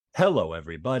Hello,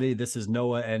 everybody. This is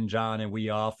Noah and John, and we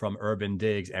are from Urban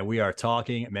Digs, and we are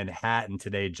talking Manhattan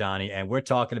today, Johnny. And we're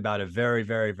talking about a very,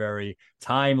 very, very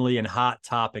timely and hot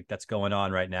topic that's going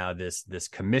on right now. This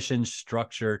commission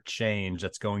structure change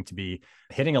that's going to be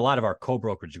hitting a lot of our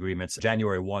co-brokerage agreements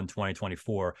January 1,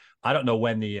 2024. I don't know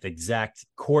when the exact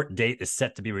court date is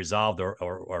set to be resolved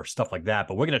or stuff like that,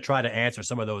 but we're going to try to answer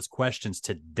some of those questions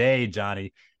today,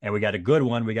 Johnny. And we got a good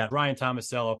one. We got Ryan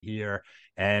Tomasello here,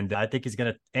 and I think he's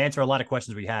going to answer a lot of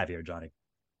questions we have here, Johnny.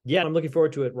 Yeah, I'm looking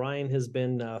forward to it. Ryan has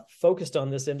been focused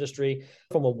on this industry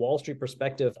from a Wall Street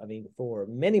perspective, I mean, for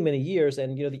many, many years.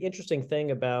 And, the interesting thing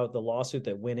about the lawsuit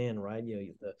that went in, right,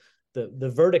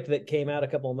 the verdict that came out a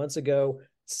couple of months ago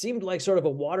seemed like sort of a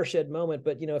watershed moment.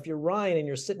 But, if you're Ryan and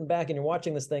you're sitting back and you're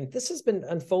watching this thing, this has been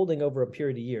unfolding over a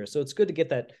period of years. So it's good to get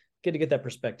that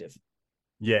perspective.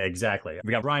 Yeah, exactly. We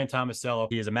got Ryan Tomasello.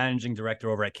 He is a managing director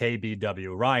over at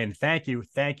KBW. Ryan, thank you.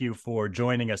 Thank you for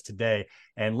joining us today.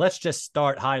 And let's just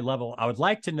start high level. I would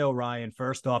like to know, Ryan,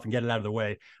 first off, and get it out of the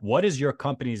way, what is your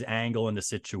company's angle in the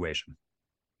situation?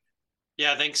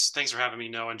 Yeah, thanks for having me,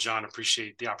 Noah and John.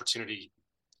 Appreciate the opportunity.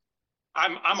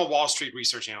 I'm a Wall Street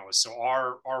research analyst, so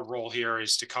our role here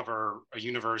is to cover a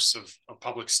universe of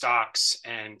public stocks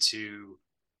and to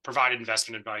provide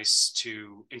investment advice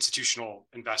to institutional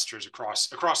investors across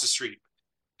the street.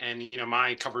 And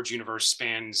my coverage universe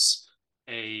spans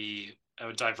a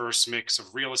diverse mix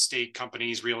of real estate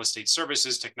companies, real estate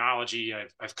services, technology.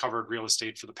 I've covered real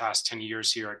estate for the past 10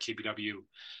 years here at KBW.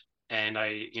 And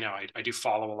I do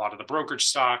follow a lot of the brokerage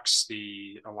stocks,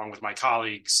 along with my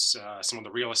colleagues, some of the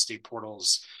real estate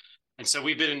portals. And so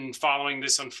we've been following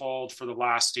this unfold for the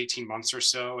last 18 months or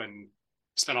so and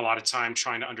spent a lot of time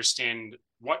trying to understand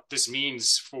what this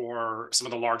means for some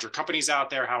of the larger companies out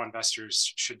there, how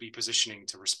investors should be positioning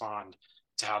to respond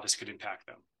to how this could impact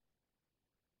them.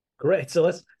 Great.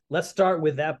 So let's start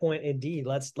with that point. Indeed,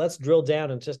 let's drill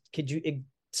down and could you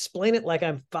explain it like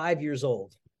I'm 5 years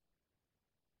old?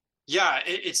 Yeah,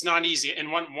 it's not easy.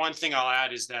 And one thing I'll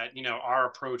add is that our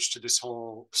approach to this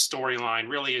whole storyline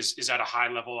really is at a high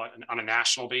level on a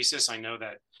national basis. I know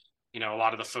that a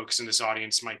lot of the folks in this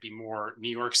audience might be more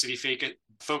New York City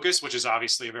focused, which is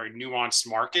obviously a very nuanced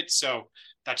market. So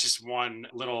that's just one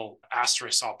little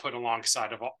asterisk I'll put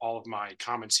alongside of all of my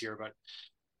comments here. But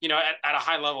at a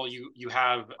high level, you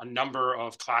have a number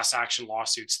of class action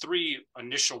lawsuits, three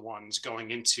initial ones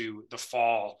going into the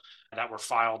fall that were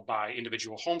filed by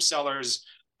individual home sellers,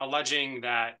 alleging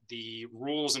that the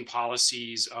rules and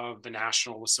policies of the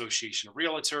National Association of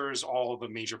Realtors, all of the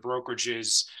major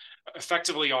brokerages,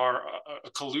 effectively are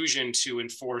a collusion to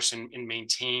enforce and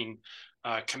maintain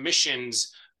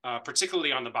commissions,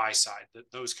 particularly on the buy side,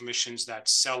 those commissions that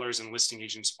sellers and listing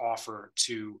agents offer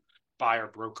to buyer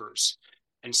brokers.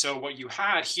 And so what you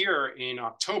had here in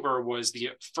October was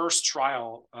the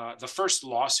first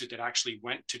lawsuit that actually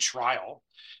went to trial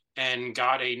and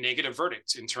got a negative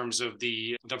verdict in terms of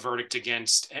the verdict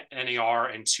against NAR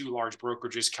and two large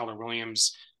brokerages, Keller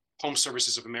Williams, Home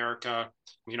Services of America,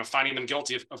 finding them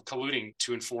guilty of colluding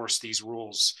to enforce these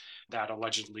rules that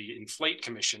allegedly inflate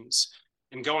commissions.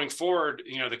 And going forward,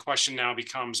 the question now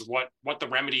becomes what the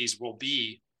remedies will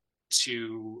be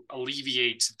to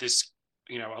alleviate this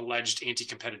alleged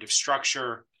anti-competitive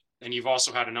structure. And you've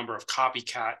also had a number of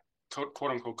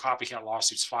quote unquote copycat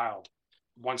lawsuits filed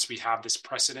once we have this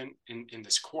precedent in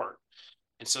this court.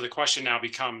 And so the question now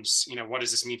becomes, what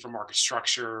does this mean for market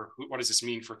structure? What does this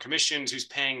mean for commissions? Who's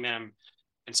paying them?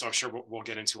 And so I'm sure we'll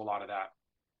get into a lot of that.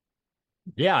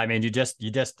 Yeah, I mean, you just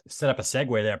set up a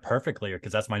segue there perfectly,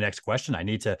 because that's my next question. I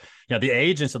need to, the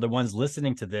agents are the ones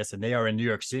listening to this, and they are in New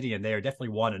York City, and they are definitely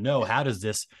want to know, how does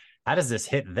this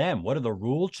hit them? What are the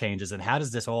rule changes, and how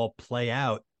does this all play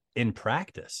out in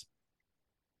practice?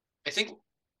 I think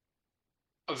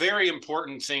a very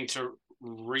important thing to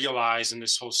realize in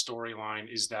this whole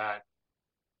storyline is that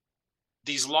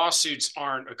these lawsuits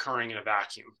aren't occurring in a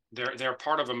vacuum. They're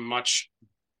part of a much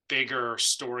bigger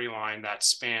storyline that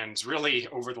spans really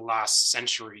over the last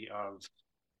century of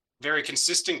very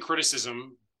consistent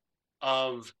criticism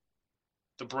of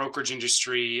the brokerage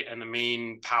industry and the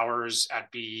main powers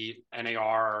at be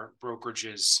NAR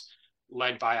brokerages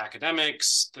led by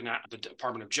academics, the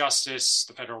Department of Justice,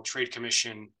 the Federal Trade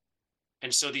Commission.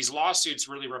 And so these lawsuits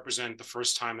really represent the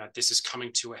first time that this is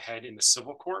coming to a head in the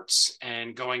civil courts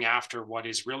and going after what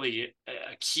is really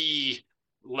a key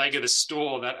leg of the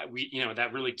stool that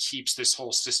that really keeps this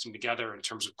whole system together in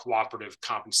terms of cooperative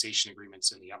compensation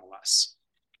agreements in the MLS.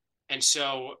 And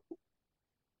so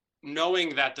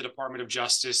knowing that the Department of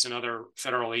Justice and other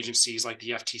federal agencies like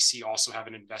the FTC also have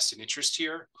an invested interest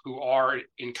here, who are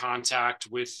in contact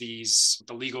with the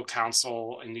legal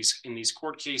counsel in these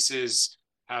court cases,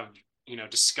 have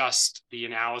discussed the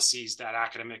analyses that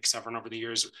academics have run over the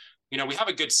years. We have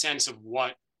a good sense of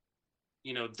what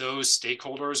those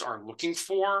stakeholders are looking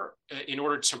for in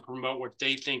order to promote what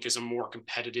they think is a more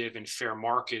competitive and fair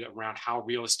market around how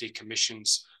real estate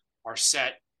commissions are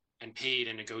set and paid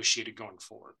and negotiated going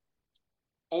forward.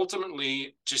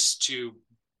 Ultimately, just to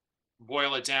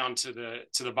boil it down to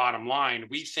the bottom line,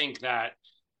 we think that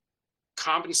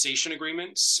compensation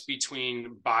agreements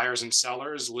between buyers and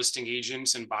sellers, listing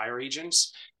agents and buyer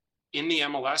agents in the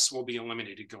MLS will be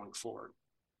eliminated going forward.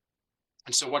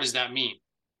 And so what does that mean?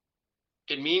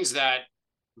 It means that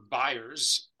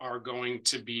buyers are going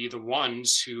to be the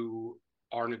ones who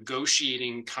are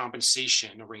negotiating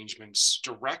compensation arrangements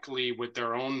directly with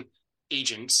their own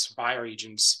agents, buyer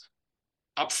agents,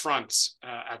 upfront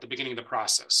at the beginning of the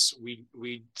process.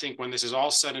 We think when this is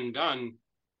all said and done,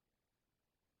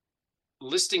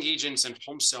 listing agents and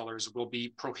home sellers will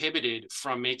be prohibited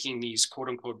from making these quote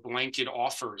unquote blanket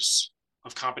offers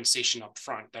of compensation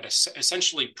upfront that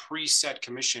essentially preset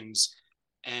commissions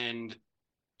and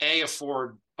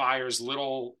afford buyers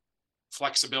little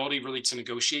flexibility really to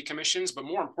negotiate commissions, but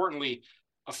more importantly,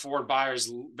 afford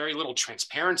buyers very little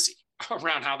transparency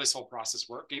around how this whole process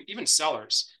works. Even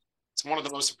sellers. It's one of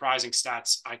the most surprising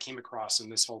stats I came across in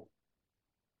this whole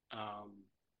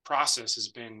process has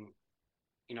been,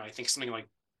 I think something like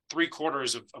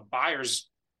 3/4 of buyers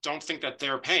don't think that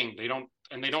they're paying. They don't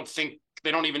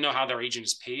even know how their agent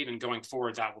is paid. And going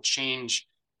forward, that will change.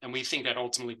 And we think that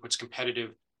ultimately puts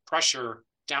competitive pressure,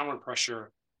 downward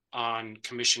pressure on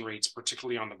commission rates,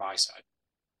 particularly on the buy side.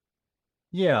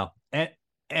 Yeah. And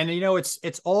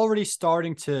it's already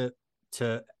starting to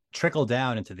trickle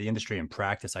down into the industry and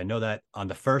practice. I know that on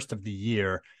the first of the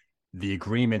year, the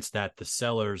agreements that the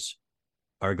sellers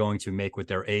are going to make with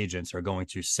their agents are going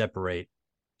to separate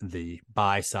the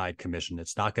buy side commission.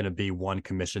 It's not going to be one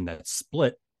commission that's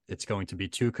split. It's going to be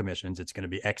two commissions. It's going to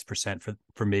be X%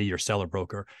 for me, your seller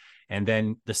broker. And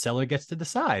then the seller gets to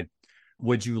decide,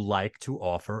 would you like to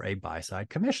offer a buy side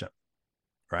commission?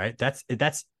 Right? That's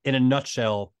in a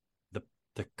nutshell,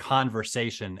 the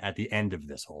conversation at the end of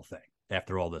this whole thing,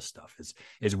 after all this stuff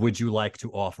is would you like to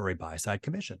offer a buy side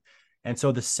commission? And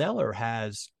so the seller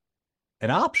has an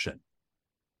option.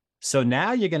 So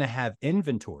now you're going to have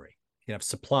inventory, you have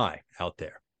supply out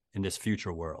there in this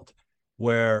future world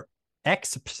where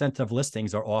X% of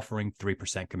listings are offering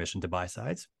 3% commission to buy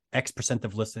sides. X%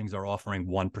 of listings are offering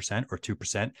 1% or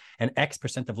 2%. And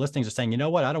X% of listings are saying, you know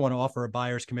what? I don't want to offer a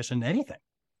buyer's commission anything.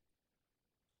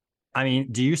 I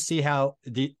mean, do you see how,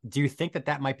 do you think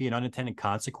that might be an unintended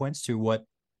consequence to what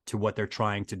they're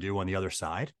trying to do on the other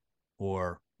side?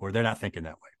 Or they're not thinking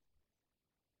that way?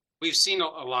 We've seen a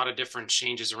lot of different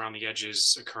changes around the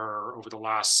edges occur over the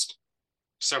last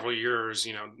several years.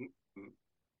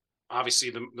 Obviously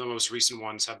the most recent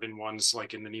ones have been ones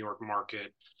like in the New York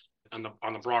market, and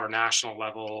on the broader national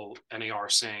level, NAR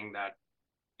saying that,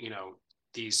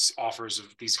 these offers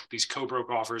of these co-broke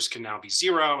offers can now be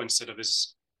zero instead of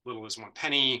as little as 1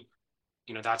 penny.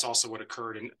 That's also what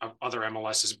occurred in other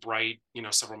MLSs, Bright,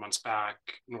 several months back,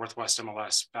 Northwest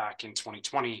MLS back in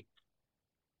 2020.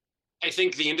 I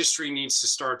think the industry needs to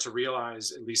start to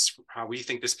realize, at least how we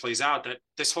think this plays out, that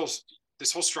this whole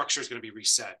structure is going to be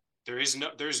reset.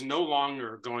 There's no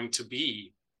longer going to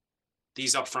be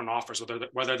these upfront offers,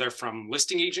 whether they're from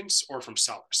listing agents or from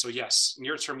sellers. So yes,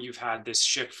 near term, you've had this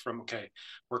shift from, okay,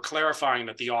 we're clarifying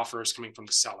that the offer is coming from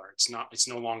the seller. It's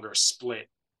no longer a split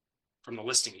from the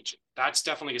listing agent. That's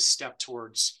definitely a step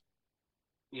towards,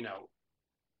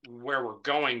 where we're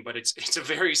going, but it's a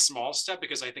very small step,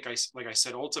 because I think like I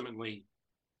said, ultimately,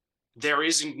 there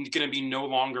isn't going to be no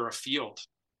longer a field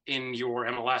in your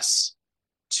MLS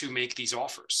to make these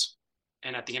offers.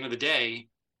 And at the end of the day,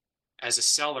 as a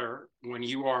seller, when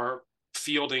you are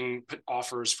fielding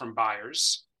offers from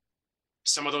buyers,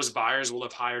 some of those buyers will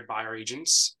have hired buyer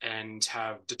agents and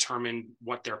have determined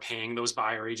what they're paying those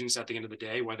buyer agents at the end of the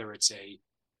day, whether it's a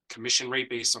commission rate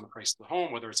based on the price of the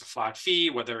home, whether it's a flat fee,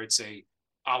 whether it's a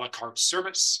la carte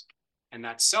service. And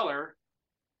that seller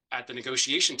at the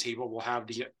negotiation table will have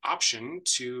the option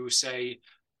to say,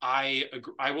 I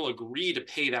will agree to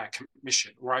pay that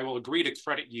commission, or I will agree to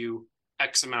credit you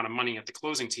X amount of money at the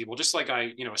closing table, just like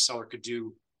a seller could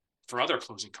do for other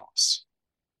closing costs.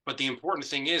 But the important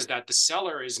thing is that the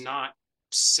seller is not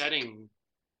setting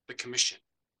the commission.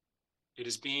 It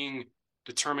is being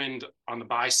determined on the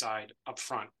buy side up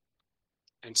front.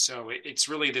 And so it's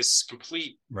really this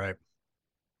complete right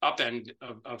upend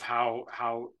of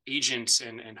how agents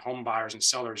and home buyers and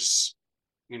sellers,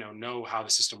 know how the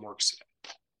system works today.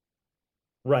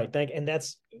 Right. And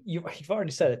that's, you've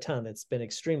already said a ton. That's been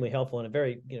extremely helpful and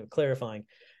very, clarifying.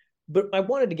 But I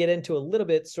wanted to get into a little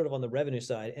bit sort of on the revenue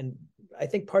side. And I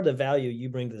think part of the value you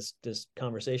bring to this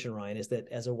conversation, Ryan, is that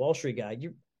as a Wall Street guy,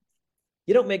 you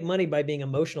don't make money by being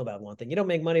emotional about one thing. You don't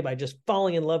make money by just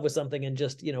falling in love with something and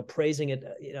just, praising it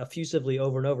effusively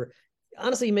over and over.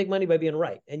 Honestly, you make money by being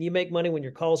right. And you make money when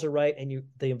your calls are right, and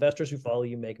the investors who follow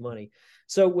you make money.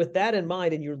 So with that in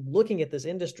mind, and you're looking at this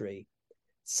industry,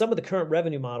 some of the current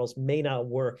revenue models may not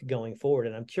work going forward.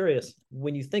 And I'm curious,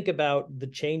 when you think about the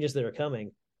changes that are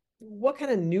coming, what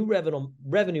kind of new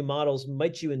revenue models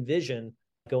might you envision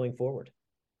going forward?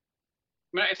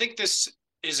 I mean, I think this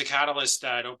is a catalyst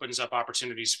that opens up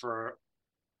opportunities for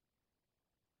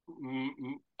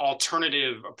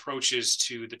alternative approaches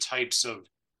to the types of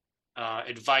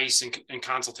advice and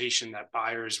consultation that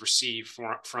buyers receive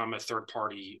from a third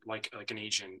party, like an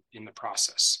agent in the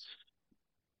process.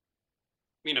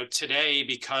 Today,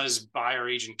 because buyer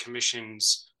agent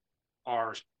commissions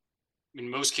are in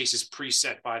most cases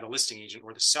preset by the listing agent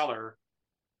or the seller,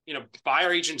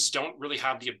 buyer agents don't really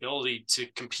have the ability to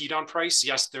compete on price.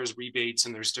 Yes, there's rebates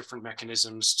and there's different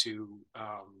mechanisms to,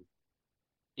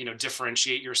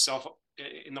 differentiate yourself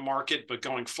in the market. But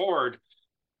going forward,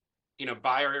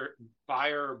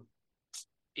 buyer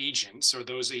agents, or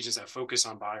those agents that focus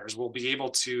on buyers, will be able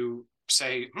to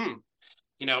say,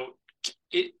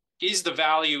 it is the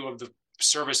value of the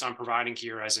service I'm providing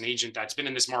here as an agent that's been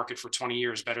in this market for 20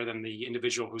 years better than the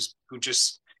individual who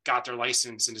just got their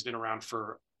license and has been around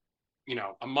for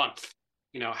a month.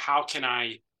 How can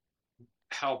I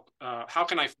help, how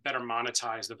can I better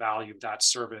monetize the value of that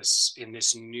service in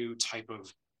this new type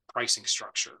of pricing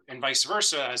structure, and vice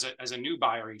versa? As a new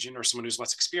buyer agent or someone who's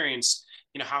less experienced,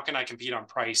 how can I compete on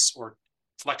price or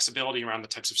flexibility around the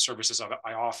types of services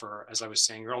I offer? As I was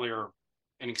saying earlier,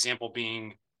 an example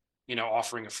being,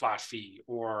 offering a flat fee,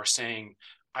 or saying,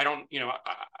 I don't,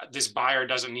 this buyer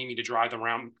doesn't need me to drive them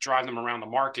around the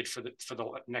market for the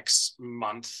next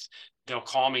month. They'll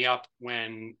call me up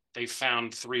when they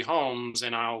found 3 homes,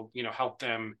 and I'll, help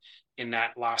them in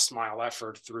that last mile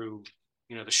effort through,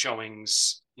 the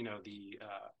showings, the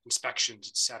inspections,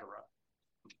 etc.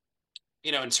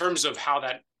 In terms of how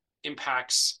that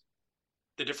impacts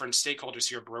the different stakeholders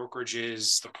here,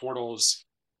 brokerages, the portals,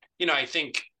 I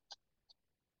think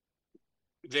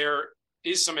there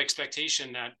is some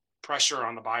expectation that pressure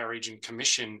on the buyer agent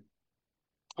commission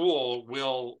pool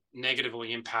will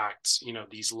negatively impact,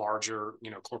 these larger,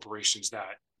 corporations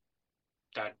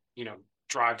that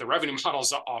drive the revenue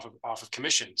models off of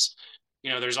commissions.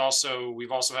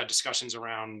 We've also had discussions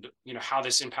around, how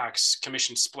this impacts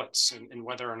commission splits, and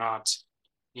whether or not,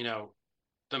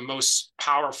 the most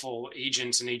powerful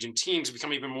agents and agent teams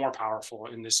become even more powerful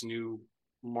in this new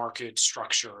market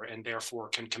structure, and therefore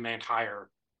can command higher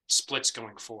splits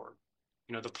going forward.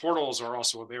 The portals are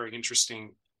also a very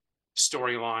interesting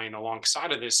storyline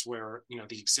alongside of this, where,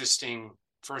 the existing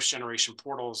first generation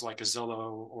portals like a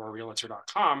Zillow or a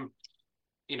realtor.com,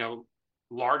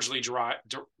 largely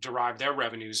derive their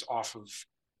revenues off of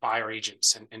buyer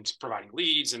agents and providing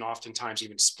leads, and oftentimes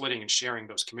even splitting and sharing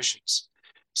those commissions.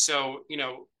 So,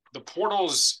 the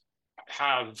portals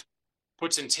have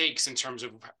puts and takes in terms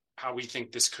of how we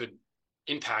think this could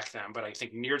impact them. But I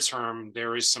think near term,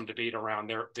 there is some debate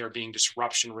around there being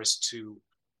disruption risk to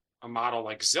a model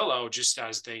like Zillow, just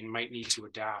as they might need to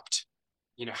adapt,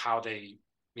 how they're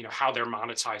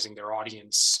monetizing their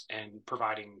audience and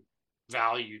providing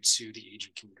value to the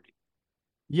agent community.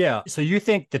 Yeah. So you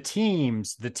think the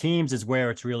teams is where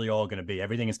it's really all going to be.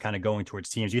 Everything is kind of going towards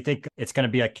teams. You think it's going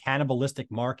to be a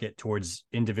cannibalistic market towards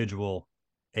individual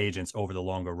agents over the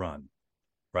longer run,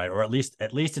 right? Or at least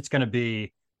it's going to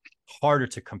be harder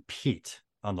to compete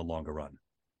on the longer run.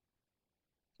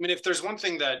 I mean, if there's one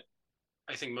thing that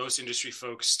I think most industry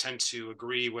folks tend to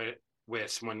agree with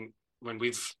when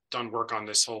we've done work on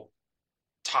this whole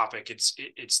topic,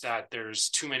 it's that there's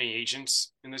too many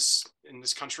agents in this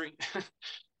country.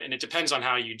 And it depends on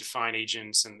how you define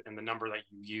agents and the number that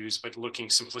you use. But looking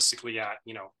simplistically at,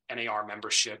 NAR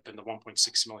membership and the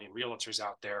 1.6 million realtors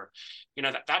out there,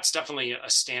 that's definitely a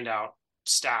standout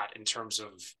stat in terms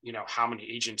of, how many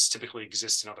agents typically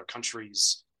exist in other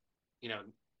countries.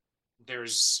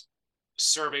 There's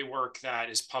survey work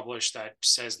that is published that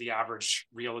says the average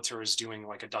realtor is doing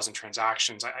like a dozen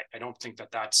transactions. I don't think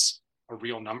that that's a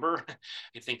real number.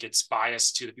 I think it's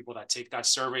biased to the people that take that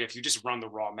survey. If you just run the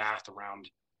raw math around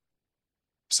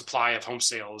supply of home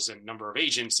sales and number of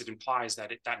agents, it implies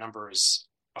that that number is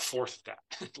a fourth of that,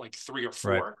 like 3 or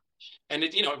 4. Right. And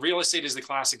real estate is the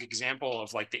classic example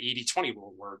of like the 80-20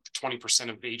 rule, where 20%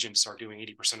 of agents are doing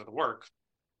 80% of the work.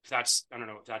 I don't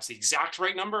know if that's the exact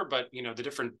right number, but the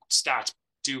different stats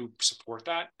do support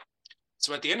that.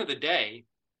 So at the end of the day,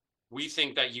 we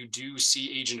think that you do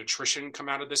see agent attrition come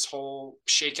out of this whole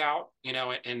shakeout,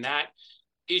 and that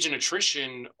agent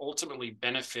attrition ultimately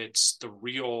benefits the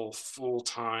real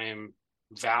full-time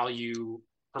value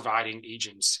providing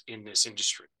agents in this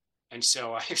industry. And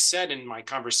so I've said in my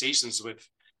conversations with,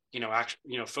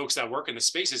 folks that work in the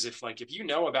spaces, if you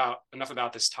know enough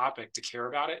about this topic to care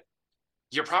about it,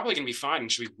 you're probably going to be fine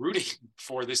and should be rooting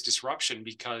for this disruption,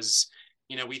 because,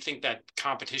 we think that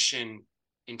competition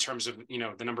in terms of,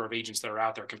 the number of agents that are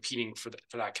out there competing for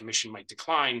that commission might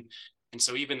decline. And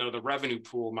so even though the revenue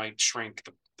pool might shrink,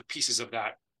 the pieces of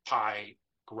that pie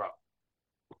grow.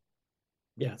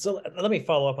 Yeah. So let me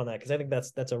follow up on that, because I think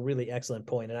that's a really excellent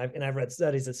point. And I've read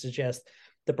studies that suggest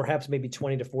that perhaps maybe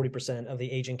 20 to 40% of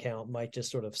the agent count might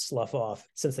just sort of slough off,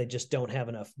 since they just don't have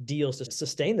enough deals to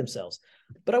sustain themselves.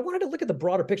 But I wanted to look at the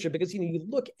broader picture, because, you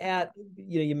look at,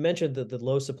 you mentioned the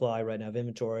low supply right now of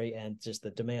inventory, and just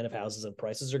the demand of houses and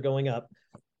prices are going up.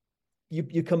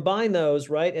 You combine those,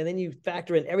 right? And then you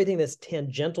factor in everything that's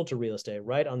tangential to real estate,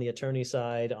 right? On the attorney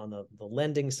side, on the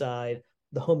lending side,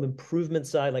 the home improvement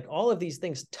side, like all of these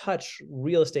things touch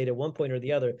real estate at one point or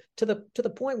the other, to the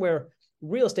point where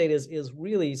real estate is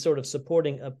really sort of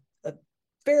supporting a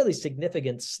fairly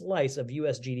significant slice of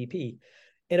US GDP.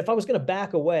 And if I was going to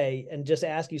back away and just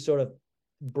ask you sort of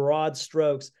broad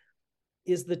strokes,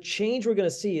 is the change we're going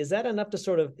to see, is that enough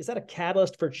to is that a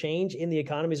catalyst for change in the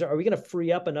economies? Are we going to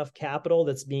free up enough capital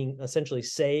that's being essentially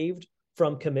saved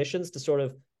from commissions to sort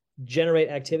of generate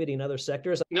activity in other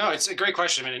sectors? No, it's a great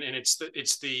question, and it's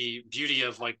the beauty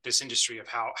of this industry, of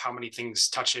how many things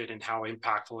touch it and how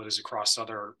impactful it is across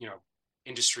other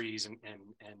industries and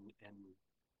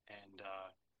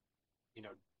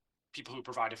people who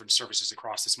provide different services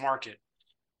across this market.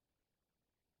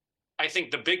 I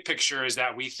think the big picture is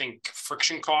that we think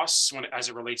friction costs, as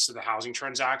it relates to the housing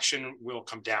transaction, will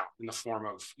come down in the form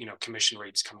of commission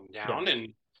rates coming down. Yeah.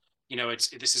 And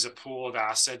this is a pool of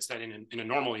assets that in a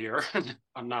normal year,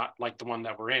 I'm not like the one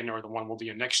that we're in or the one we'll be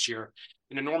in next year,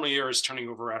 in a normal year is turning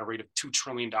over at a rate of $2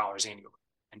 trillion annually.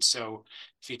 And so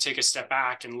if you take a step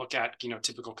back and look at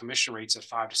typical commission rates at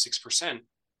 5 to 6%,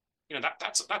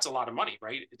 that's a lot of money,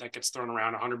 right? That gets thrown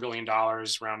around $100 billion,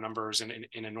 round numbers,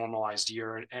 in a normalized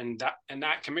year, and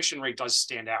that commission rate does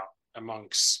stand out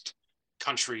amongst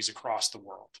countries across the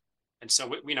world. And so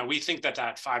we think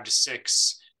that 5 to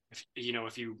 6,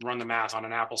 if you run the math on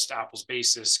an apples to apples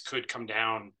basis, could come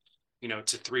down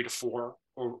to 3 to 4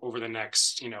 over the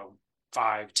next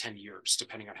 5-10 years,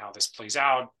 depending on how this plays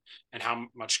out and how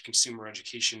much consumer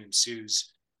education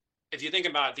ensues. If you think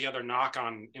about the other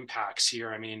knock-on impacts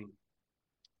here, I mean,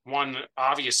 one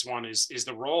obvious one is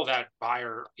the role that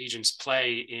buyer agents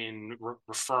play in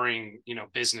referring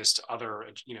business to other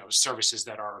services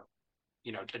that are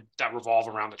that revolve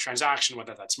around the transaction,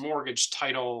 whether that's mortgage,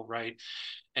 title, right?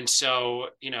 And so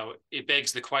it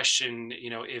begs the question,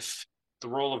 if the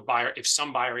role of if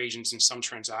some buyer agents in some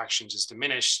transactions is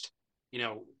diminished,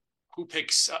 who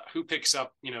picks up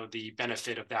the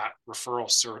benefit of that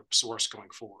referral source going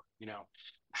forward?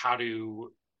 How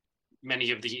do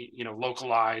many of the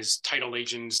localized title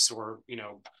agents or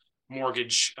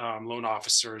mortgage loan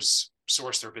officers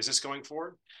source their business going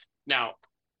forward? Now,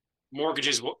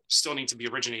 mortgages will still need to be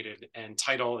originated, and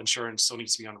title insurance still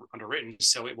needs to be underwritten,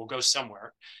 so it will go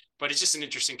somewhere. But it's just an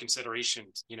interesting consideration,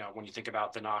 when you think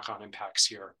about the knock-on impacts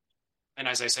here. And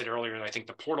as I said earlier, I think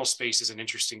the portal space is an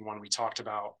interesting one. We talked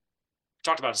about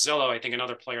Zillow. I think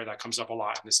another player that comes up a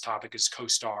lot in this topic is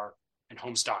CoStar and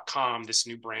Homes.com, this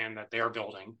new brand that they're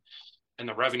building, and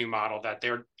the revenue model that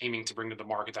they're aiming to bring to the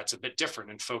market that's a bit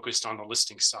different and focused on the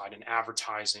listing side and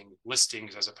advertising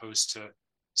listings as opposed to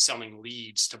selling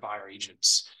leads to buyer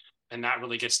agents. And that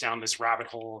really gets down this rabbit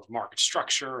hole of market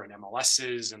structure and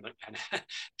MLSs and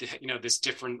this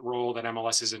different role that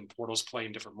MLSs and portals play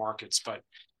in different markets. But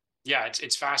yeah,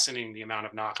 it's fascinating the amount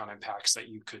of knock-on impacts that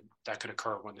could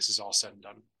occur when this is all said and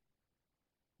done.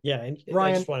 Yeah, and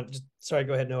Ryan, I just want to sorry,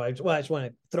 go ahead. No, I just want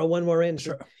to throw one more in.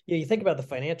 Sure. You think about the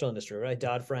financial industry, right?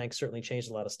 Dodd-Frank certainly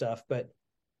changed a lot of stuff, but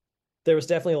there was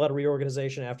definitely a lot of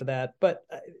reorganization after that. But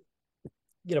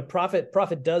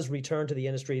profit does return to the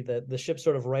industry. The ship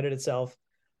sort of righted itself.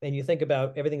 And you think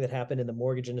about everything that happened in the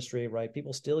mortgage industry, right?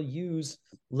 People still use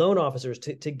loan officers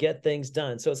to get things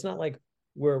done. So it's not like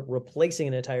we're replacing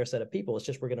an entire set of people. It's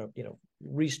just we're going to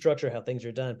restructure how things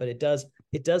are done. But it does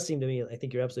seem to me, I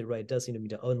think you're absolutely right, it does seem to me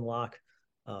to unlock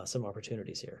some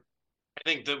opportunities here. I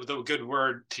think the good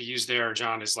word to use there,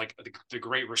 John, is like the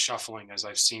great reshuffling, as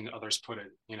I've seen others put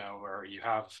it, where you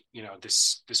have,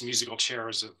 this musical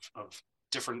chairs of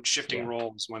different shifting Yeah.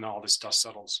 roles when all this dust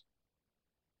settles.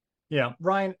 Yeah.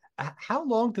 Ryan,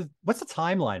 what's the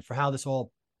timeline for how this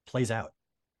all plays out?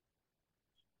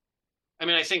 I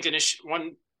mean, I think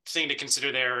one thing to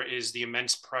consider there is the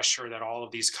immense pressure that all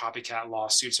of these copycat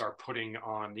lawsuits are putting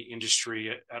on the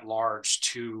industry at large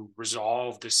to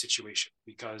resolve this situation.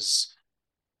 Because,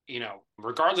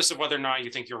 regardless of whether or not you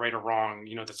think you're right or wrong,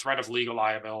 the threat of legal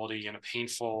liability and a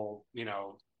painful,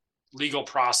 legal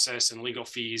process and legal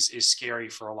fees is scary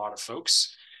for a lot of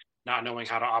folks, not knowing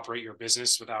how to operate your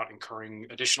business without incurring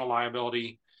additional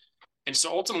liability. And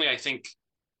so ultimately, I think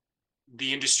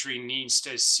the industry needs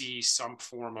to see some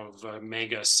form of a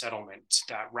mega settlement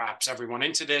that wraps everyone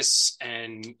into this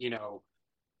and,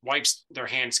 wipes their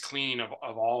hands clean of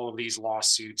all of these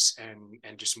lawsuits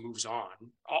and just moves on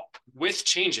with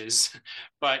changes,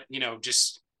 but,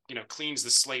 just, cleans the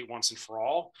slate once and for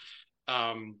all.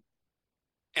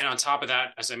 And on top of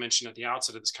that, as I mentioned at the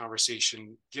outset of this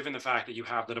conversation, given the fact that you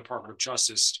have the Department of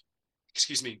Justice,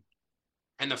 excuse me,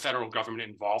 and the federal government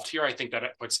involved here, I think that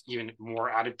it puts even more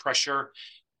added pressure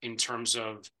in terms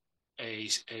of a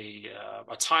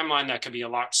timeline that can be a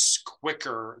lot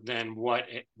quicker than what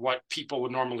people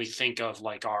would normally think of,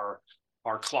 like our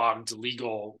clogged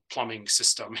legal plumbing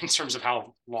system in terms of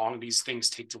how long these things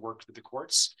take to work through the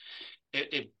courts.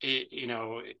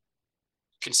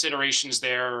 Considerations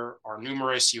there are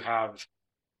numerous. You have,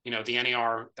 the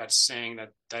NAR that's saying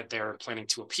that they're planning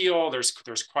to appeal. There's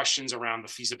questions around the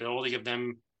feasibility of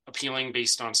them appealing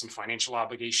based on some financial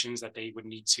obligations that they would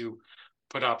need to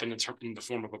put up in the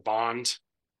form of a bond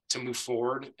to move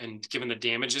forward. And given the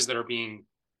damages that are being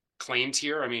claimed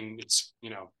here, I mean, it's,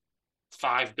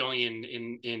 $5 billion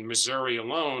in Missouri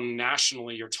alone.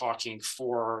 Nationally, you're talking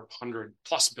 400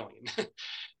 plus billion.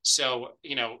 So,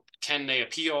 can they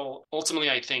appeal? Ultimately,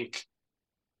 I think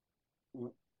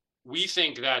we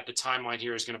think that the timeline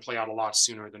here is going to play out a lot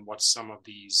sooner than what some of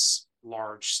these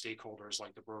large stakeholders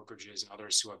like the brokerages and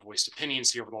others who have voiced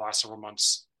opinions here over the last several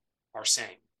months are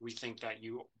saying. We think that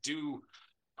you do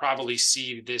probably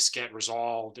see this get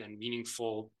resolved and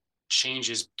meaningful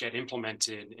changes get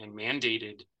implemented and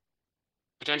mandated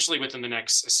potentially within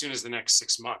as soon as the next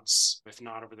 6 months, if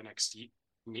not over the next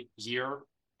year,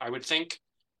 I would think.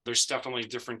 There's definitely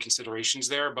different considerations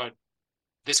there, but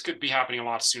this could be happening a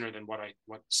lot sooner than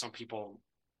what some people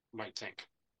might think.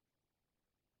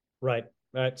 Right.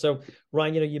 All right. So,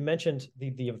 Ryan, you mentioned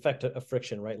the effect of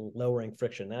friction, right? Lowering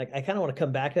friction. And I kind of want to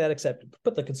come back to that, except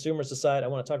put the consumers aside. I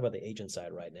want to talk about the agent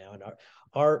side right now. And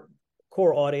our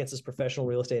core audience is professional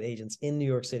real estate agents in New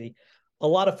York City. A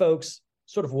lot of folks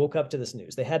sort of woke up to this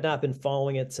news. They had not been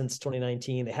following it since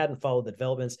 2019. They hadn't followed the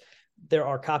developments. There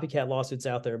are copycat lawsuits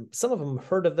out there. Some of them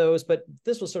heard of those, but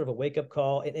this was sort of a wake-up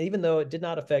call. And even though it did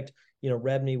not affect,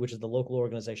 REBNY, which is the local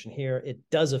organization here, it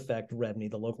does affect REBNY,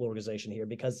 the local organization here,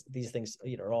 because these things,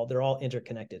 they're all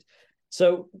interconnected.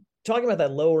 So talking about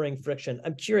that lowering friction,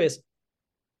 I'm curious,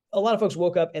 a lot of folks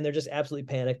woke up and they're just absolutely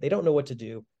panicked. They don't know what to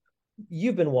do.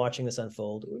 You've been watching this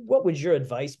unfold. What would your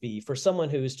advice be for someone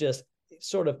who's just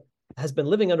sort of has been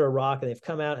living under a rock and they've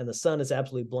come out and the sun is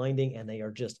absolutely blinding and they are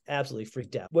just absolutely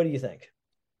freaked out? What do you think?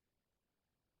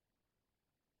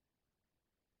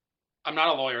 I'm not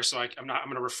a lawyer, so I'm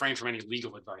going to refrain from any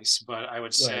legal advice, but I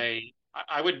would say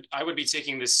I would be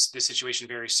taking this situation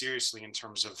very seriously in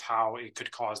terms of how it could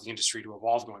cause the industry to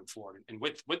evolve going forward. And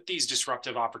with these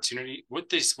disruptive opportunity, with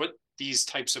these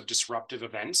types of disruptive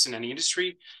events in any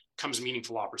industry comes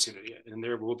meaningful opportunity. And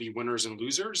there will be winners and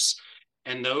losers.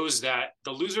 And the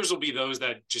losers will be those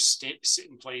that just sit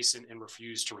in place and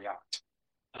refuse to react.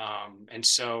 And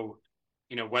so,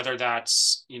 whether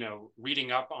that's,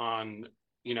 reading up on,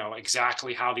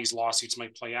 exactly how these lawsuits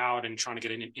might play out and trying to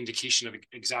get an indication of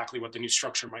exactly what the new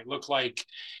structure might look like.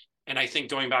 And I think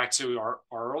going back to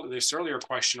this earlier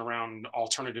question around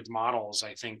alternative models,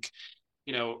 I think,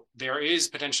 there is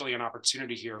potentially an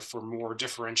opportunity here for more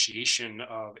differentiation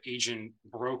of agent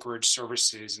brokerage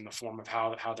services in the form of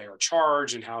how they are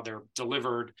charged and how they're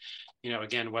delivered.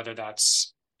 Again, whether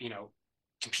that's,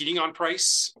 competing on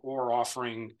price or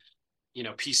offering,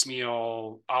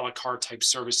 piecemeal a la carte type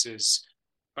services.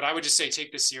 But I would just say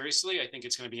take this seriously. I think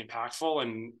it's going to be impactful,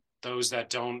 and those that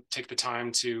don't take the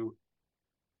time to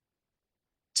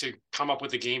come up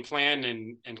with a game plan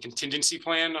and contingency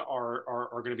plan are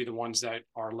going to be the ones that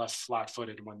are left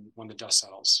flat-footed when the dust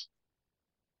settles.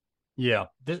 Yeah,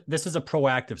 this is a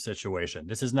proactive situation.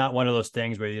 This is not one of those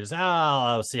things where you just,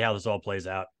 I'll see how this all plays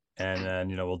out, and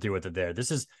then we'll deal with it there. This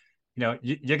is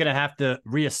you're going to have to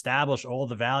reestablish all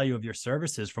the value of your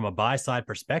services from a buy side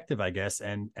perspective, I guess.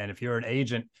 And if you're an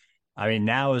agent, I mean,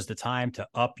 now is the time to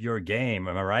up your game.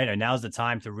 Am I right? And now's the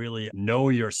time to really know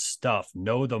your stuff,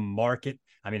 know the market.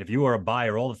 I mean, if you were a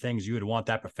buyer, all the things you would want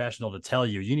that professional to tell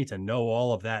you, you need to know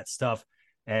all of that stuff.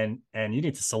 And you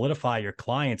need to solidify your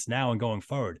clients now and going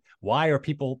forward. Why are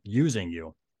people using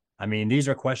you? I mean, these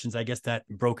are questions, I guess, that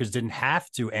brokers didn't have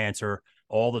to answer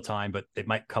all the time, but it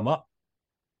might come up.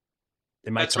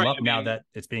 It might That's come right. up now that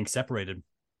it's being separated.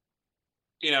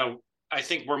 I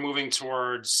think we're moving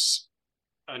towards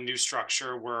a new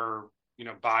structure where,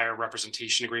 buyer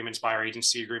representation agreements, buyer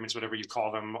agency agreements, whatever you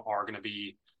call them, are going to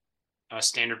be a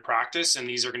standard practice. And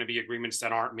these are going to be agreements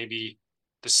that aren't maybe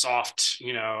the soft,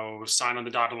 sign on the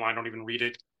dotted line, don't even read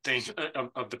it thing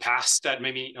of the past that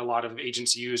maybe a lot of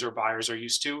agents use or buyers are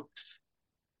used to.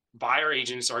 Buyer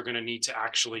agents are going to need to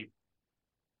actually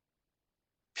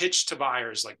pitch to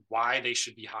buyers like why they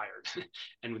should be hired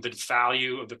and the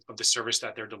value of the service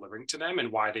that they're delivering to them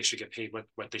and why they should get paid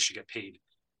what they should get paid.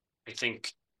 I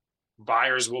think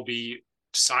buyers will be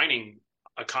signing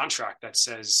a contract that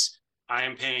says, I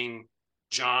am paying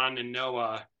John and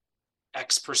Noah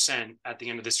X% at the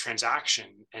end of this transaction.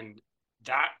 And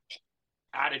that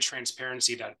added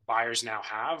transparency that buyers now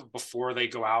have before they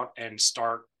go out and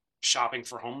start shopping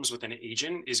for homes with an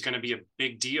agent is going to be a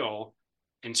big deal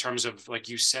in terms of, like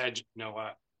you said,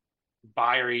 Noah,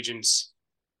 buyer agents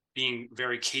being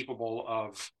very capable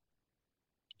of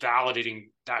validating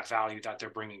that value that they're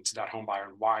bringing to that home buyer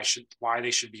and why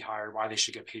they should be hired, why they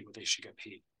should get paid what they should get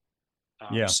paid.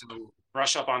 So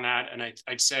brush up on that. And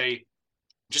I'd say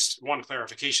just one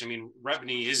clarification. I mean,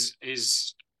 Revney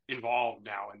is involved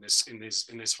now in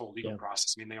this whole legal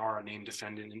process. I mean, they are a named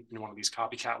defendant in one of these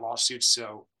copycat lawsuits.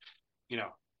 So,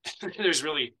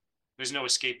 there's no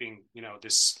escaping,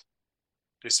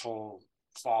 this whole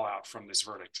fallout from this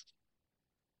verdict.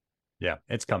 Yeah,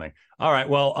 it's coming. All right.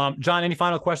 Well, John, any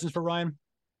final questions for Ryan?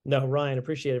 No, Ryan,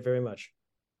 appreciate it very much.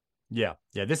 Yeah.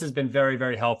 This has been very,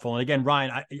 very helpful. And again,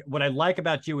 Ryan, what I like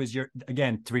about you is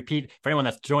again, to repeat for anyone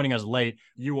that's joining us late,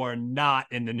 you are not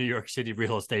in the New York City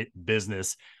real estate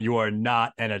business. You are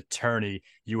not an attorney.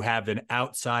 You have an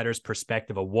outsider's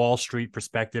perspective, a Wall Street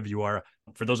perspective. You are,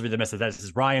 for those of you that missed it, this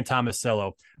is Ryan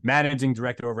Tomasello, managing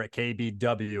director over at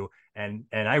KBW. And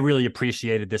I really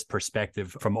appreciated this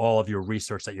perspective from all of your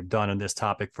research that you've done on this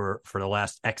topic for the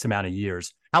last X amount of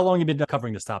years. How long have you been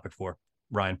covering this topic for,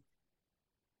 Ryan?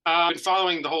 I've been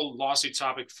following the whole lawsuit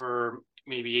topic for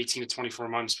maybe 18 to 24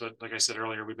 months. But like I said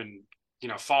earlier, we've been,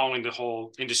 following the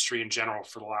whole industry in general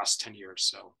for the last 10 years.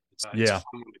 So it's a fun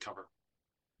one to cover.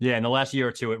 Yeah, in the last year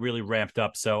or two, it really ramped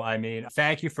up. So, I mean,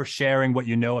 thank you for sharing what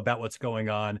you know about what's going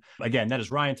on. Again, that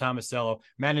is Ryan Tomasello,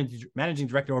 managing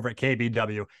director over at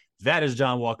KBW. That is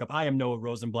John Walkup. I am Noah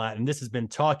Rosenblatt, and this has been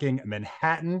Talking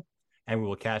Manhattan, and we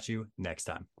will catch you next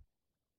time.